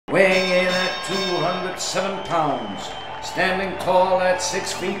weighing in at 207 pounds, standing tall at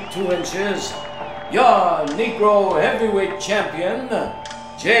 6 feet 2 inches, your Negro heavyweight champion,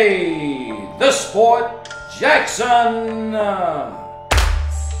 Jay the Sport Jackson.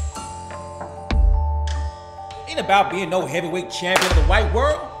 Ain't about being no heavyweight champion of the white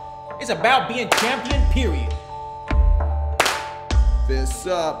world. It's about being champion, period. Fists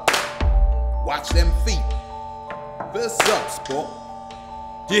up. Watch them feet. Fists up, sport.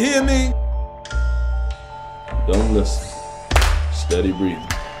 Do you hear me? Don't listen. Steady breathing.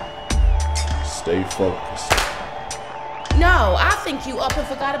 Stay focused. No, I think you up and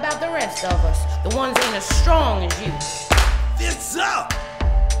forgot about the rest of us. The ones ain't as strong as you. Fists up.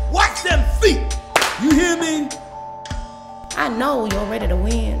 Watch them feet. You hear me? I know you're ready to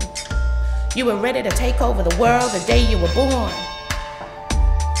win. You were ready to take over the world the day you were born.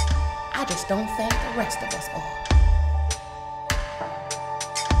 I just don't think the rest of us are.